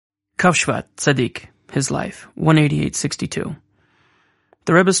Shevat, Tzaddik, his life, 188-62.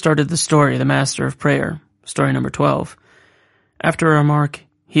 The Rebbe started the story, The Master of Prayer, story number 12, after a remark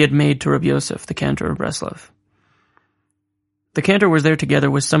he had made to Rabbi Yosef, the cantor of Breslov. The cantor was there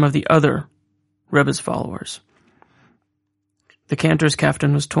together with some of the other Rebbe's followers. The cantor's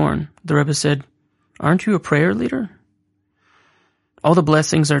kaftan was torn. The Rebbe said, "Aren't you a prayer leader? All the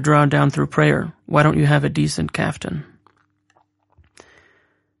blessings are drawn down through prayer. Why don't you have a decent kaftan?"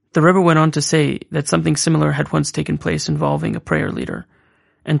 The Rebbe went on to say that something similar had once taken place involving a prayer leader,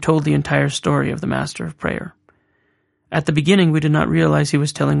 and told the entire story of the Master of Prayer. At the beginning, we did not realize he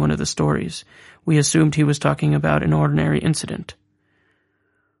was telling one of the stories. We assumed he was talking about an ordinary incident.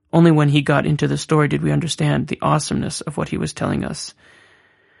 Only when he got into the story did we understand the awesomeness of what he was telling us,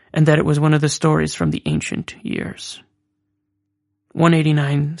 and that it was one of the stories from the ancient years.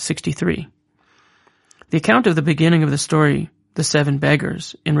 189-63. The account of the beginning of the story, The 7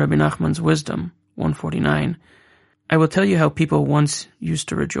 Beggars, in Rabbi Nachman's Wisdom, 149, I will tell you how people once used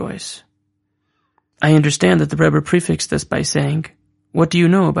to rejoice. I understand that the Rebbe prefixed this by saying, "What do you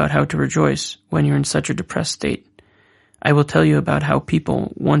know about how to rejoice when you're in such a depressed state? I will tell you about how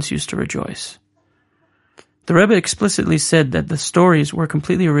people once used to rejoice." The Rebbe explicitly said that the stories were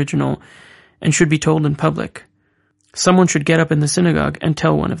completely original and should be told in public. Someone should get up in the synagogue and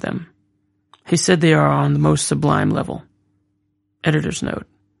tell one of them. He said they are on the most sublime level. Editor's note.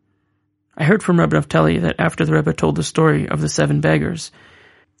 I heard from Rabbi Naftali that after the Rebbe told the story of the 7 beggars,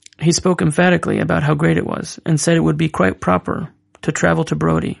 he spoke emphatically about how great it was and said it would be quite proper to travel to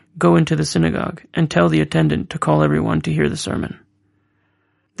Brody, go into the synagogue, and tell the attendant to call everyone to hear the sermon.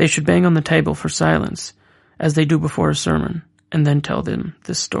 They should bang on the table for silence, as they do before a sermon, and then tell them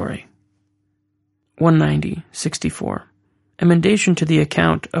this story. 190-64. Emendation to the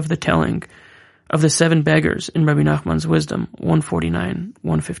account of the telling of the 7 beggars in Rabbi Nachman's Wisdom,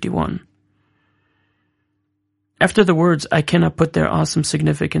 149-151. After the words, "I cannot put their awesome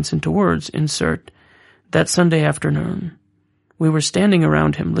significance into words," insert, that Sunday afternoon, we were standing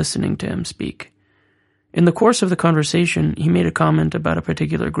around him listening to him speak. In the course of the conversation, he made a comment about a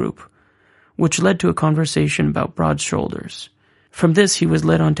particular group, which led to a conversation about broad shoulders. From this, he was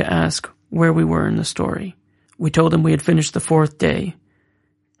led on to ask where we were in the story. We told him we had finished the 4th day,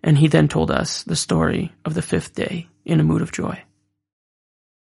 and he then told us the story of the 5th day in a mood of joy.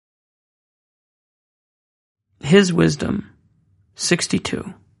 His Wisdom,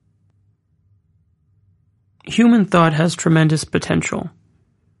 62. Human thought has tremendous potential.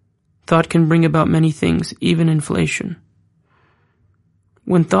 Thought can bring about many things, even inflation.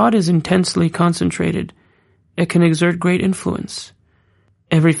 When thought is intensely concentrated, it can exert great influence.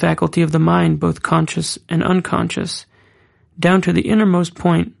 Every faculty of the mind, both conscious and unconscious, down to the innermost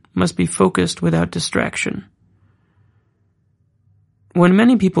point, must be focused without distraction. When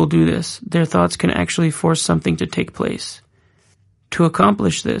many people do this, their thoughts can actually force something to take place. To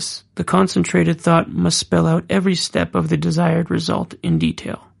accomplish this, the concentrated thought must spell out every step of the desired result in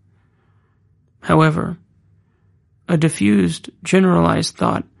detail. However, a diffused, generalized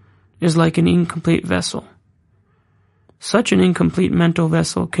thought is like an incomplete vessel. Such an incomplete mental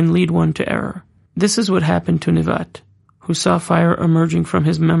vessel can lead one to error. This is what happened to Shevat, who saw fire emerging from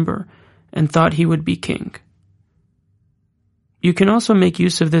his member and thought he would be king. You can also make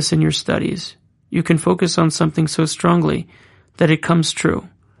use of this in your studies. You can focus on something so strongly that it comes true.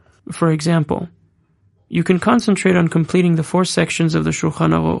 For example, you can concentrate on completing the 4 sections of the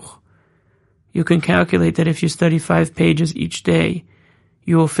Shulchan Aruch. You can calculate that if you study 5 pages each day,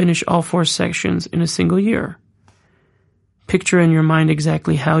 you will finish all 4 sections in a single year. Picture in your mind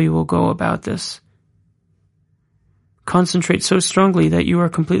exactly how you will go about this. Concentrate so strongly that you are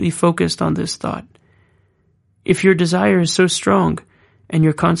completely focused on this thought. If your desire is so strong and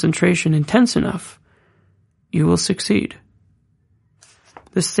your concentration intense enough, you will succeed.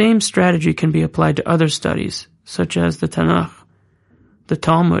 The same strategy can be applied to other studies, such as the Tanakh, the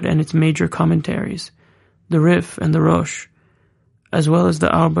Talmud and its major commentaries, the Rif and the Rosh, as well as the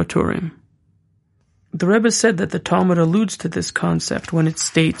Arba Turim. The Rebbe said that the Talmud alludes to this concept when it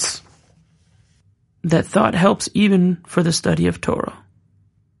states that thought helps even for the study of Torah.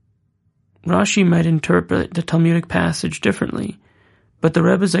 Rashi might interpret the Talmudic passage differently, but the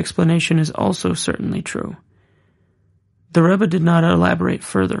Rebbe's explanation is also certainly true. The Rebbe did not elaborate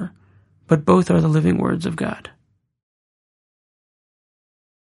further, but both are the living words of God.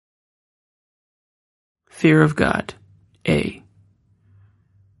 Fear of God, A.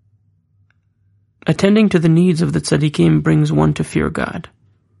 Attending to the needs of the tzaddikim brings one to fear God.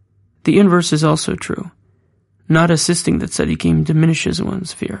 The inverse is also true. Not assisting the tzaddikim diminishes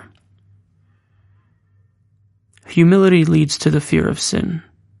one's fear. Humility leads to the fear of sin.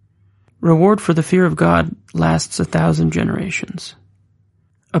 Reward for the fear of God lasts 1,000 generations.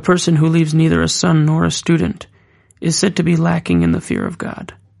 A person who leaves neither a son nor a student is said to be lacking in the fear of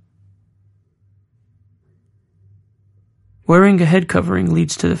God. Wearing a head covering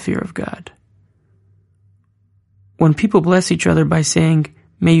leads to the fear of God. When people bless each other by saying,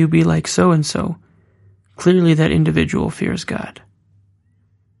 "May you be like so-and-so," clearly that individual fears God.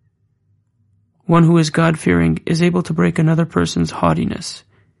 One who is God-fearing is able to break another person's haughtiness.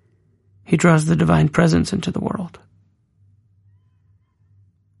 He draws the divine presence into the world.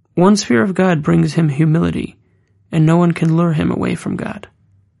 One's fear of God brings him humility, and no one can lure him away from God.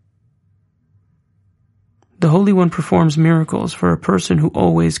 The Holy One performs miracles for a person who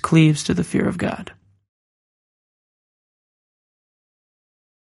always cleaves to the fear of God.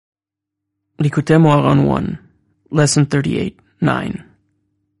 Likutei Moharan 1, Lesson 38, 9.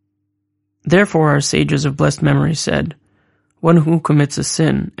 Therefore our sages of blessed memory said, "One who commits a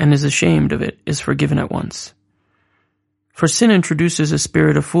sin and is ashamed of it is forgiven at once." For sin introduces a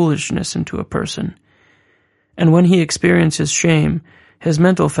spirit of foolishness into a person, and when he experiences shame, his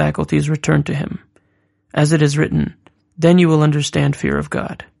mental faculties return to him. As it is written, "Then you will understand fear of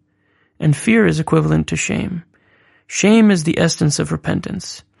God." And fear is equivalent to shame. Shame is the essence of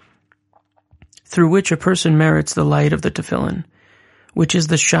repentance, through which a person merits the light of the tefillin, which is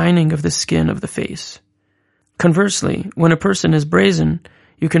the shining of the skin of the face. Conversely, when a person is brazen,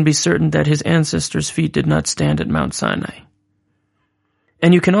 you can be certain that his ancestors' feet did not stand at Mount Sinai.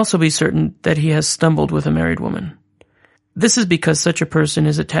 And you can also be certain that he has stumbled with a married woman. This is because such a person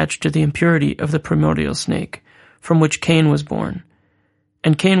is attached to the impurity of the primordial snake, from which Cain was born,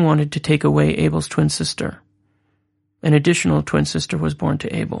 and Cain wanted to take away Abel's twin sister. An additional twin sister was born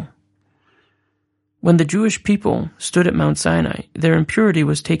to Abel. When the Jewish people stood at Mount Sinai, their impurity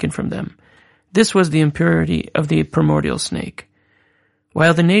was taken from them. This was the impurity of the primordial snake,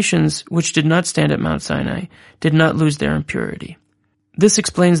 while the nations which did not stand at Mount Sinai did not lose their impurity. This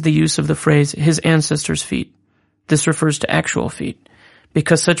explains the use of the phrase, "his ancestors' feet." This refers to actual feet,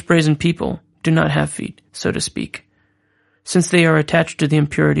 because such brazen people do not have feet, so to speak, since they are attached to the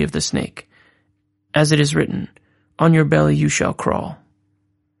impurity of the snake. As it is written, "On your belly you shall crawl."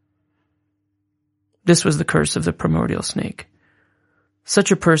 This was the curse of the primordial snake.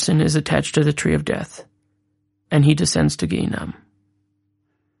 Such a person is attached to the tree of death, and he descends to Gehinnom.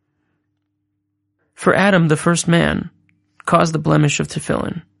 For Adam, the first man, caused the blemish of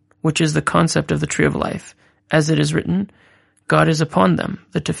tefillin, which is the concept of the tree of life. As it is written, "God is upon them,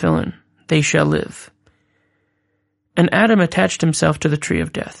 the tefillin, they shall live." And Adam attached himself to the tree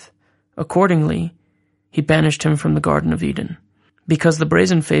of death. Accordingly, he banished him from the Garden of Eden, because the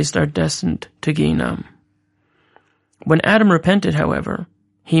brazen-faced are destined to Gehinnom. When Adam repented, however,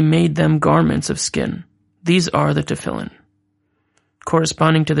 he made them garments of skin. These are the tefillin,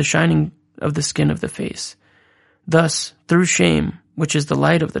 corresponding to the shining of the skin of the face. Thus, through shame, which is the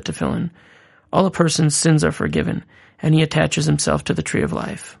light of the tefillin, all a person's sins are forgiven, and he attaches himself to the tree of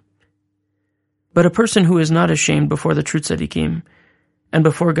life. But a person who is not ashamed before the true tzaddikim, and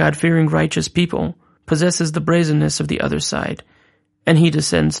before God-fearing righteous people, possesses the brazenness of the other side, and he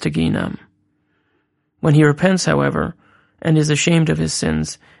descends to Gehinnom. When he repents, however, and is ashamed of his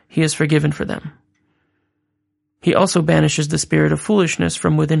sins, he is forgiven for them. He also banishes the spirit of foolishness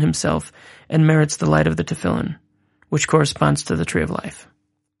from within himself and merits the light of the tefillin, which corresponds to the tree of life.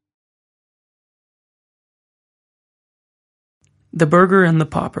 The Burgher and the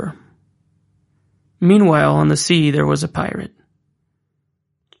Pauper. Meanwhile, on the sea there was a pirate.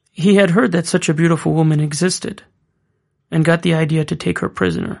 He had heard that such a beautiful woman existed, and got the idea to take her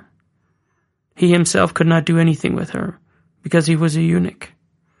prisoner. He himself could not do anything with her, because he was a eunuch.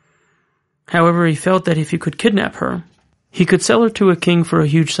 However, he felt that if he could kidnap her, he could sell her to a king for a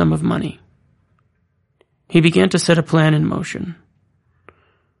huge sum of money. He began to set a plan in motion.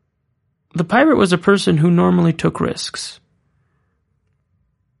 The pirate was a person who normally took risks.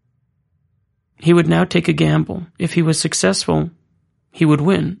 He would now take a gamble. If he was successful, he would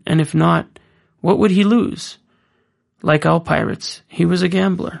win, and if not, what would he lose? Like all pirates, he was a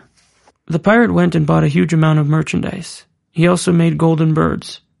gambler. The pirate went and bought a huge amount of merchandise. He also made golden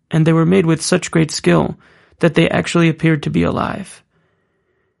birds, and they were made with such great skill that they actually appeared to be alive.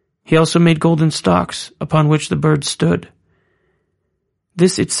 He also made golden stalks upon which the birds stood.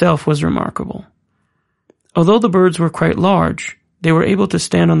 This itself was remarkable. Although the birds were quite large, they were able to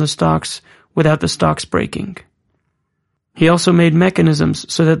stand on the stalks without the stalks breaking. He also made mechanisms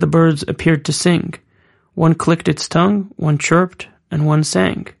so that the birds appeared to sing. One clicked its tongue, one chirped, and one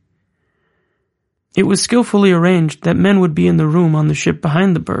sang. It was skillfully arranged that men would be in the room on the ship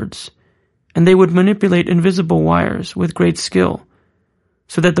behind the birds, and they would manipulate invisible wires with great skill,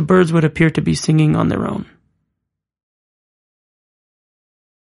 so that the birds would appear to be singing on their own.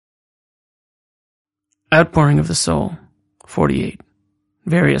 Outpouring of the Soul, 48.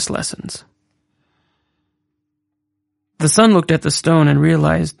 Various lessons. The son looked at the stone and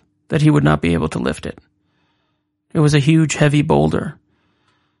realized that he would not be able to lift it. It was a huge, heavy boulder.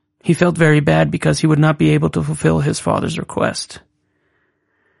 He felt very bad because he would not be able to fulfill his father's request.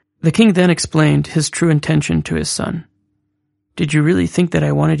 The king then explained his true intention to his son. Did you really think that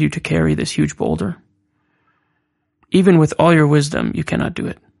I wanted you to carry this huge boulder? Even with all your wisdom, you cannot do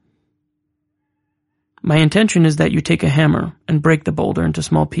it. My intention is that you take a hammer and break the boulder into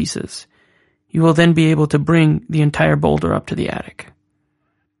small pieces. You will then be able to bring the entire boulder up to the attic.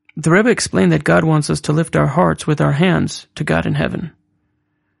 The Rebbe explained that God wants us to lift our hearts with our hands to God in heaven.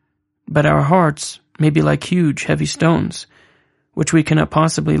 But our hearts may be like huge, heavy stones, which we cannot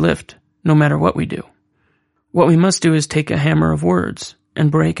possibly lift, no matter what we do. What we must do is take a hammer of words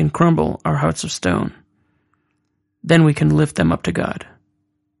and break and crumble our hearts of stone. Then we can lift them up to God.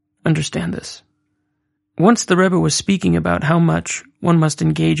 Understand this. Once the Rebbe was speaking about how much one must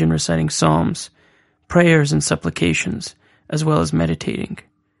engage in reciting psalms, prayers, and supplications, as well as meditating.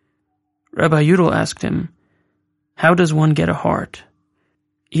 Rabbi Yudel asked him, how does one get a heart?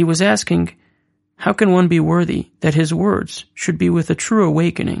 He was asking, how can one be worthy that his words should be with a true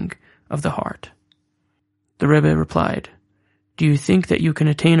awakening of the heart? The Rebbe replied, do you think that you can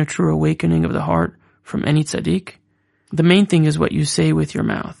attain a true awakening of the heart from any tzaddik? The main thing is what you say with your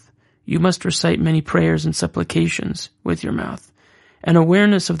mouth. You must recite many prayers and supplications with your mouth, and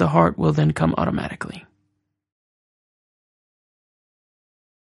awareness of the heart will then come automatically.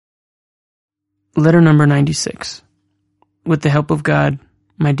 Letter number 96. With the help of God,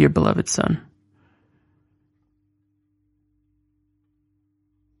 my dear beloved son.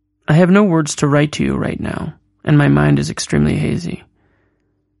 I have no words to write to you right now, and my mind is extremely hazy.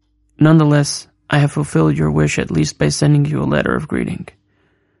 Nonetheless, I have fulfilled your wish at least by sending you a letter of greeting.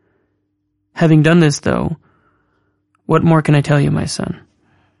 Having done this, though, what more can I tell you, my son?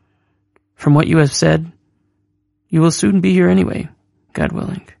 From what you have said, you will soon be here anyway, God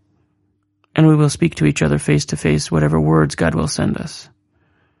willing. And we will speak to each other face to face whatever words God will send us.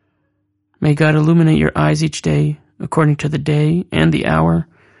 May God illuminate your eyes each day according to the day and the hour,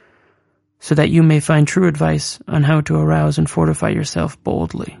 so that you may find true advice on how to arouse and fortify yourself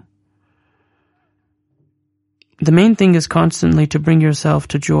boldly. The main thing is constantly to bring yourself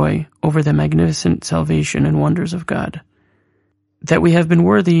to joy over the magnificent salvation and wonders of God, that we have been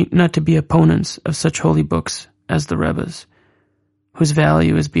worthy not to be opponents of such holy books as the Rebbe's, whose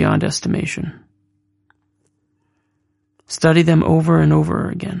value is beyond estimation. Study them over and over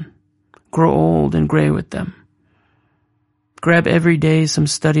again. Grow old and gray with them. Grab every day some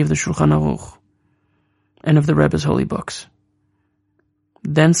study of the Shulchan Aruch and of the Rebbe's holy books.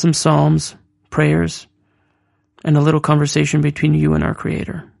 Then some psalms, prayers, and a little conversation between you and our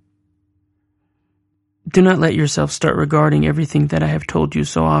Creator. Do not let yourself start regarding everything that I have told you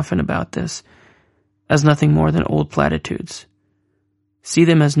so often about this as nothing more than old platitudes. See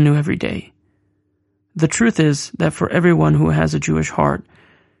them as new every day. The truth is that for everyone who has a Jewish heart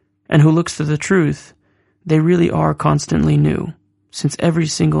and who looks to the truth, they really are constantly new, since every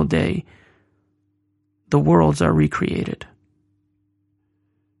single day the worlds are recreated.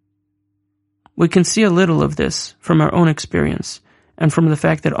 We can see a little of this from our own experience and from the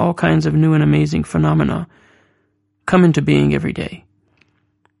fact that all kinds of new and amazing phenomena come into being every day.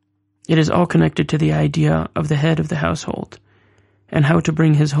 It is all connected to the idea of the head of the household and how to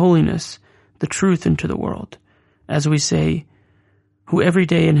bring His holiness, the truth, into the world, as we say, who every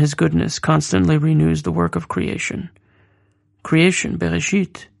day in His goodness constantly renews the work of creation. Creation,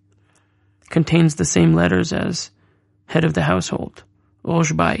 Bereshit, contains the same letters as head of the household,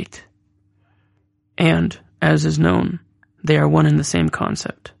 Rosh Bait. And, as is known, they are one and the same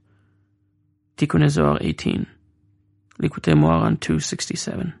concept. Tikkun Zohar 18, Likutei Moharan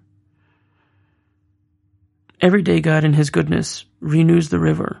 267. Every day God in His goodness renews the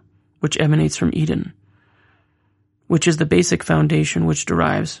river which emanates from Eden, which is the basic foundation which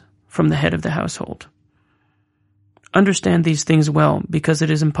derives from the head of the household. Understand these things well, because it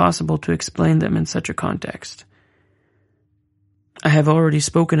is impossible to explain them in such a context. I have already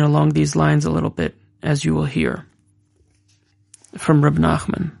spoken along these lines a little bit, as you will hear. From Reb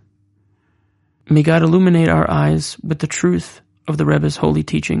Nachman. May God illuminate our eyes with the truth of the Rebbe's holy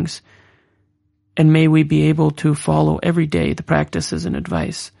teachings, and may we be able to follow every day the practices and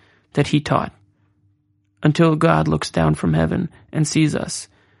advice that He taught, until God looks down from heaven and sees us,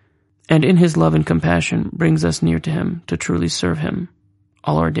 and in His love and compassion brings us near to Him to truly serve Him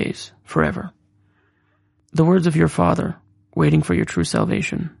all our days, forever. The words of your father waiting for your true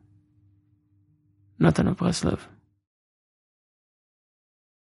salvation. Natan of Breslov.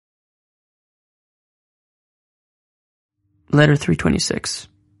 Letter 326.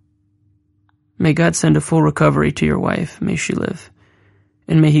 May God send a full recovery to your wife, may she live,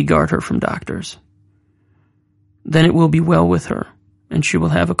 and may he guard her from doctors. Then it will be well with her, and she will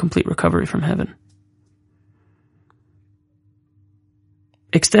have a complete recovery from heaven.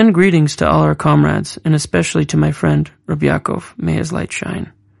 Extend greetings to all our comrades, and especially to my friend, Rabbi Yaakov, may his light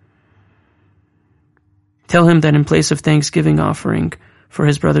shine. Tell him that in place of thanksgiving offering for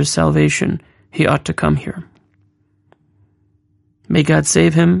his brother's salvation, he ought to come here. May God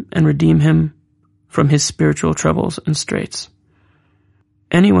save him and redeem him from his spiritual troubles and straits.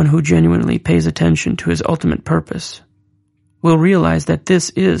 Anyone who genuinely pays attention to his ultimate purpose will realize that this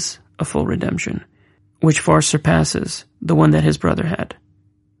is a full redemption, which far surpasses the one that his brother had.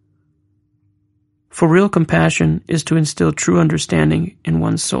 For real compassion is to instill true understanding in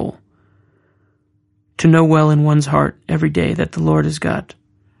one's soul, to know well in one's heart every day that the Lord is God.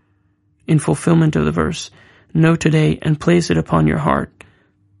 In fulfillment of the verse, know today and place it upon your heart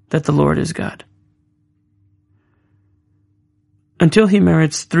that the Lord is God. Until he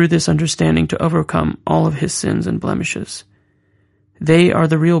merits through this understanding to overcome all of his sins and blemishes. They are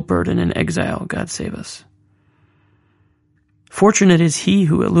the real burden in exile, God save us. Fortunate is he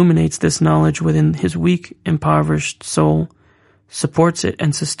who illuminates this knowledge within his weak, impoverished soul, supports it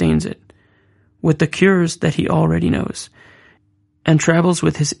and sustains it, with the cures that he already knows, and travels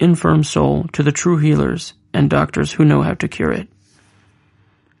with his infirm soul to the true healers and doctors who know how to cure it.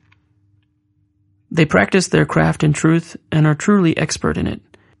 They practice their craft in truth and are truly expert in it,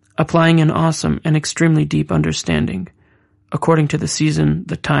 applying an awesome and extremely deep understanding, according to the season,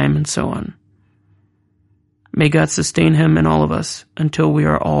 the time, and so on. May God sustain him and all of us until we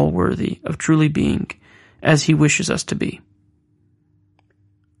are all worthy of truly being as he wishes us to be.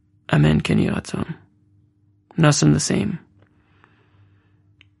 Amen. Ken Yeh Ratzon. Nasan the same.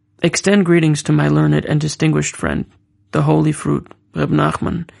 Extend greetings to my learned and distinguished friend, the holy fruit, Reb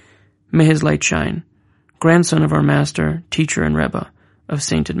Nachman. May his light shine, grandson of our master, teacher, and Rebbe of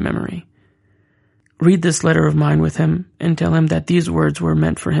sainted memory. Read this letter of mine with him and tell him that these words were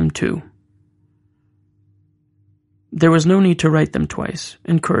meant for him too. There was no need to write them twice.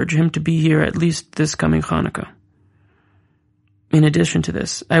 Encourage him to be here at least this coming Hanukkah. In addition to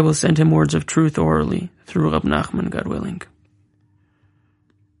this, I will send him words of truth orally through Reb Nachman, God willing.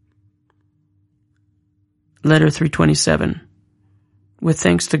 Letter 327. With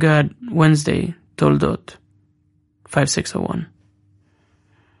thanks to God, Wednesday, Toldot, 5601.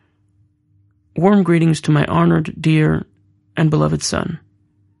 Warm greetings to my honored, dear, and beloved son,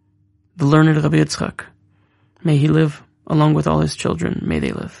 the learned Rabbi Yitzchak. May he live, along with all his children, may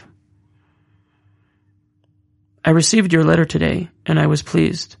they live. I received your letter today, and I was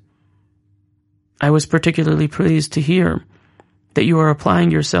pleased. I was particularly pleased to hear that you are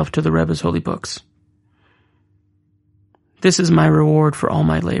applying yourself to the Rebbe's holy books. This is my reward for all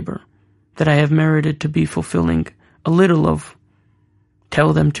my labor, that I have merited to be fulfilling a little of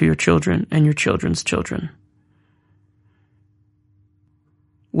tell them to your children and your children's children.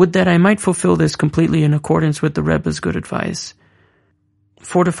 Would that I might fulfill this completely in accordance with the Rebbe's good advice.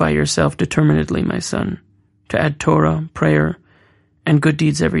 Fortify yourself determinedly, my son, to add Torah, prayer, and good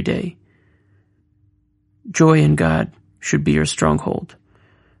deeds every day. Joy in God should be your stronghold.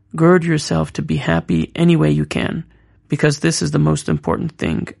 Gird yourself to be happy any way you can, because this is the most important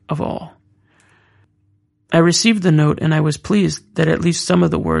thing of all. I received the note and I was pleased that at least some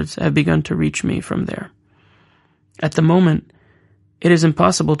of the words have begun to reach me from there. At the moment, it is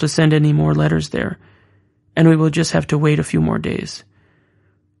impossible to send any more letters there, and we will just have to wait a few more days.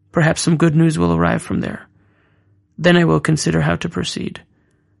 Perhaps some good news will arrive from there. Then I will consider how to proceed,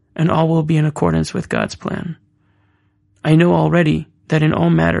 and all will be in accordance with God's plan. I know already that in all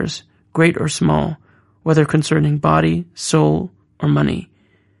matters, great or small, whether concerning body, soul, or money,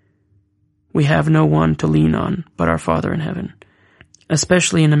 we have no one to lean on but our Father in heaven,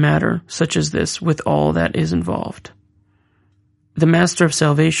 especially in a matter such as this with all that is involved. The Master of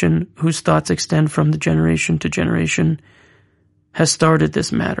Salvation, whose thoughts extend from the generation to generation, has started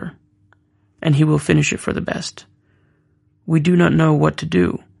this matter, and he will finish it for the best. We do not know what to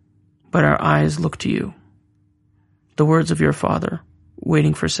do, but our eyes look to you. The words of your Father,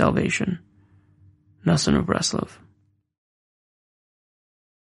 waiting for salvation. Nasan of Breslov.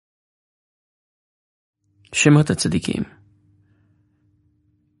 Shemot HaTzadikim.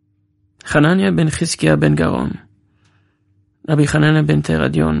 Hanania ben Chizkiah ben Garon, Rabbi Hanania ben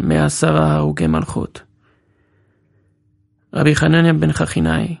Teradion, Me'asara Harugei Malchut, Rabbi Hanania ben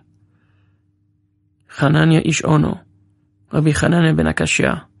Chachinai, Hanania ish Ono, Rabbi Hanania ben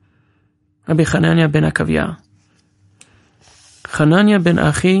Akashia, Rabbi Hanania ben Akavia, Hanania ben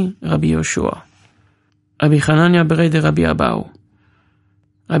Achi, Rabbi Yoshua, Rabbi Hanania bere de Rabbi Abau,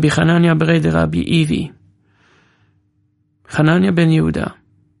 Rabbi Hanania bere de Rabbi Ivi, Hanania ben Yehuda,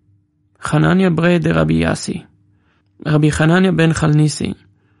 Hanania bere de Rabbi Yasi, Rabbi Hanania ben Chalnisi,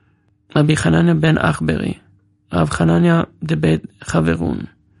 Rabbi Hanania ben Achberi, Rav Hanania de Bet Chaverun,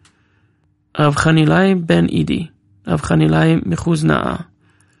 Rav Chanilai ben Idi, Rav Chanilai Mechuzna'a,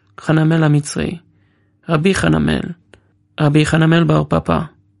 Chanamel HaMitzri, Rabbi Chanamel bar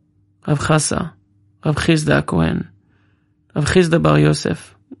Papa, Rav Chasa, Rav Chizda HaKohen, Rav Chizda bar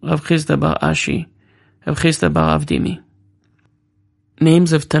Yosef, Rav Chizda bar Ashi, Rav Chizda bar Avdimi.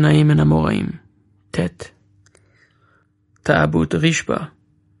 Names of Tanaim and Amoraim. Tet. Ta'abut Rishba,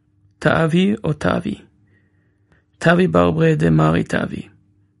 Ta'avi or Tavi, Tavi Barbre de Mari Tavi,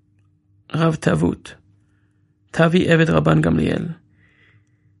 Rav Tavut, Tavi Eved Rabban Gamliel,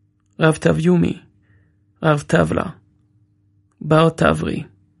 Rav Tavyumi, Rav Tavla, Bar Tavri,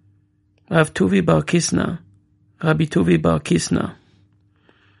 Rav Tuvi Bar Kisna, Rabbi Tuvi Bar Kisna,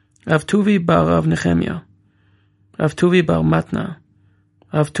 Rav Tuvi Bar Rav Nehemia, Rav Tuvi Bar Matna,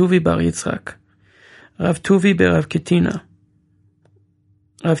 Rav Tuvi Bar Yitzchak, Rav Tuvi Berav Ketina,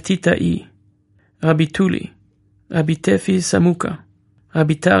 Rav Titai, Rabbi Tuli, Rabbi Tefi Samuka,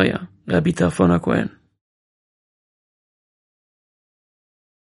 Rabbi Taria, Rabbi Tarfon HaKohen.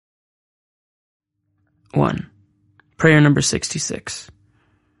 One. Prayer number 66.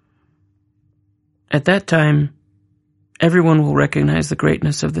 At that time, everyone will recognize the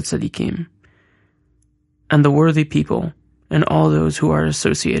greatness of the tzaddikim, and the worthy people, and all those who are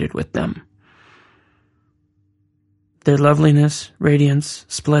associated with them. Their loveliness, radiance,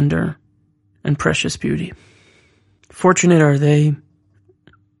 splendor, and precious beauty. Fortunate are they,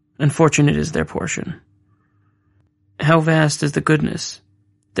 and fortunate is their portion. How vast is the goodness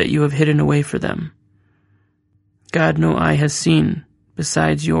that you have hidden away for them. God no eye has seen,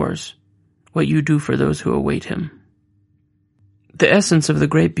 besides yours, what you do for those who await him. The essence of the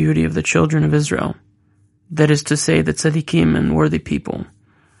great beauty of the children of Israel, that is to say the tzaddikim and worthy people,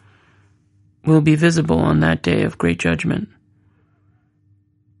 will be visible on that day of great judgment.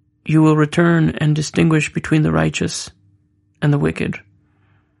 You will return and distinguish between the righteous and the wicked,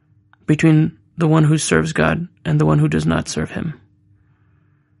 between the one who serves God and the one who does not serve him.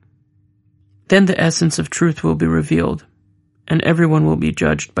 Then the essence of truth will be revealed, and everyone will be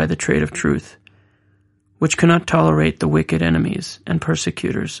judged by the trade of truth, which cannot tolerate the wicked enemies and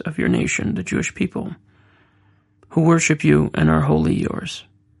persecutors of your nation, the Jewish people, who worship you and are wholly yours.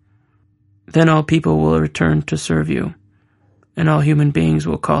 Then all people will return to serve you, and all human beings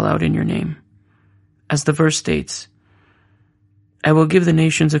will call out in your name. As the verse states, I will give the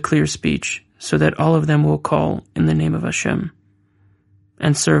nations a clear speech, so that all of them will call in the name of Hashem,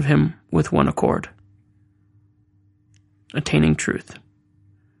 and serve him with one accord. Attaining truth.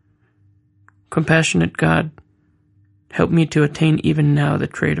 Compassionate God, help me to attain even now the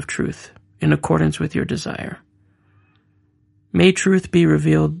trade of truth, in accordance with your desire. May truth be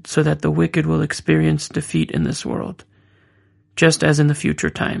revealed so that the wicked will experience defeat in this world, just as in the future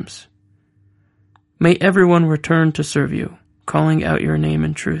times. May everyone return to serve you, calling out your name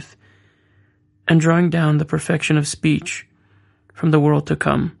in truth, and drawing down the perfection of speech from the world to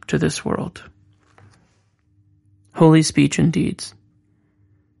come to this world. Holy speech and deeds.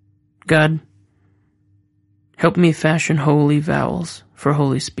 God, help me fashion holy vowels for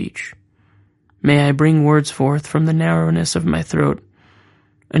holy speech. May I bring words forth from the narrowness of my throat,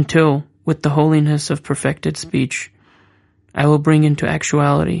 until, with the holiness of perfected speech, I will bring into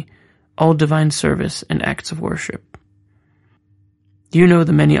actuality all divine service and acts of worship. You know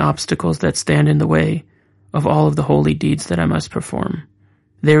the many obstacles that stand in the way of all of the holy deeds that I must perform.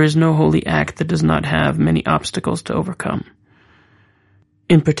 There is no holy act that does not have many obstacles to overcome.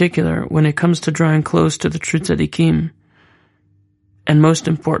 In particular, when it comes to drawing close to the true tzaddikim, and most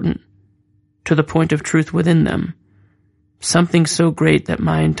important, to the point of truth within them, something so great that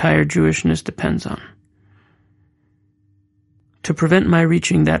my entire Jewishness depends on. To prevent my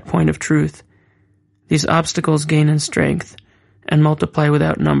reaching that point of truth, these obstacles gain in strength and multiply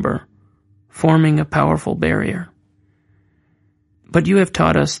without number, forming a powerful barrier. But you have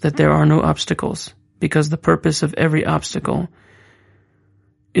taught us that there are no obstacles, because the purpose of every obstacle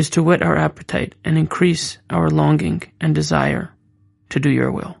is to whet our appetite and increase our longing and desire to do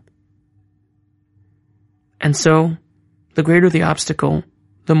your will. And so, the greater the obstacle,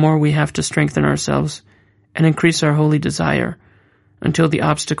 the more we have to strengthen ourselves and increase our holy desire until the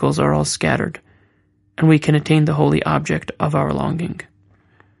obstacles are all scattered and we can attain the holy object of our longing.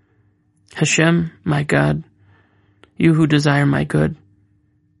 Hashem, my God, you who desire my good.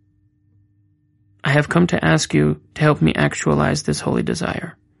 I have come to ask you to help me actualize this holy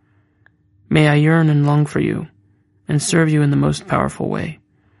desire. May I yearn and long for you, and serve you in the most powerful way.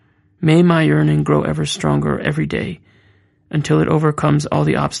 May my yearning grow ever stronger every day, until it overcomes all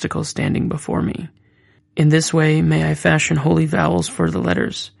the obstacles standing before me. In this way may I fashion holy vowels for the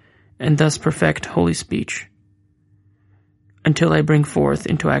letters, and thus perfect holy speech, until I bring forth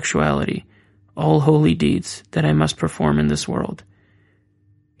into actuality all holy deeds that I must perform in this world,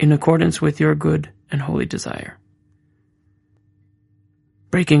 in accordance with your good and holy desire.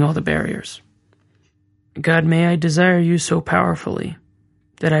 Breaking all the barriers. God, may I desire you so powerfully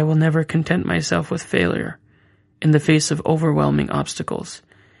that I will never content myself with failure in the face of overwhelming obstacles,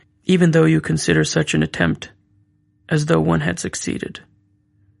 even though you consider such an attempt as though one had succeeded.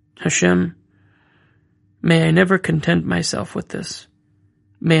 Hashem, may I never content myself with this.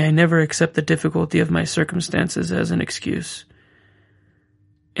 May I never accept the difficulty of my circumstances as an excuse.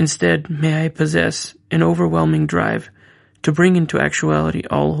 Instead, may I possess an overwhelming drive to bring into actuality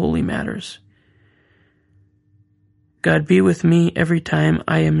all holy matters. God, be with me every time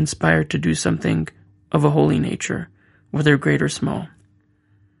I am inspired to do something of a holy nature, whether great or small.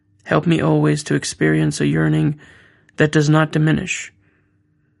 Help me always to experience a yearning that does not diminish.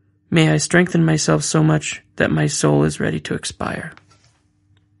 May I strengthen myself so much that my soul is ready to expire.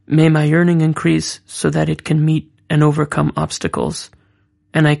 May my yearning increase so that it can meet and overcome obstacles,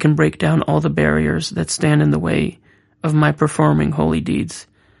 and I can break down all the barriers that stand in the way of my performing holy deeds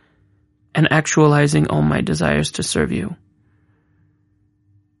and actualizing all my desires to serve you.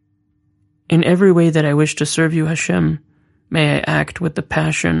 In every way that I wish to serve you, Hashem, may I act with the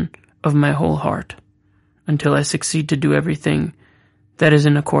passion of my whole heart until I succeed to do everything that is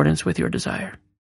in accordance with your desire.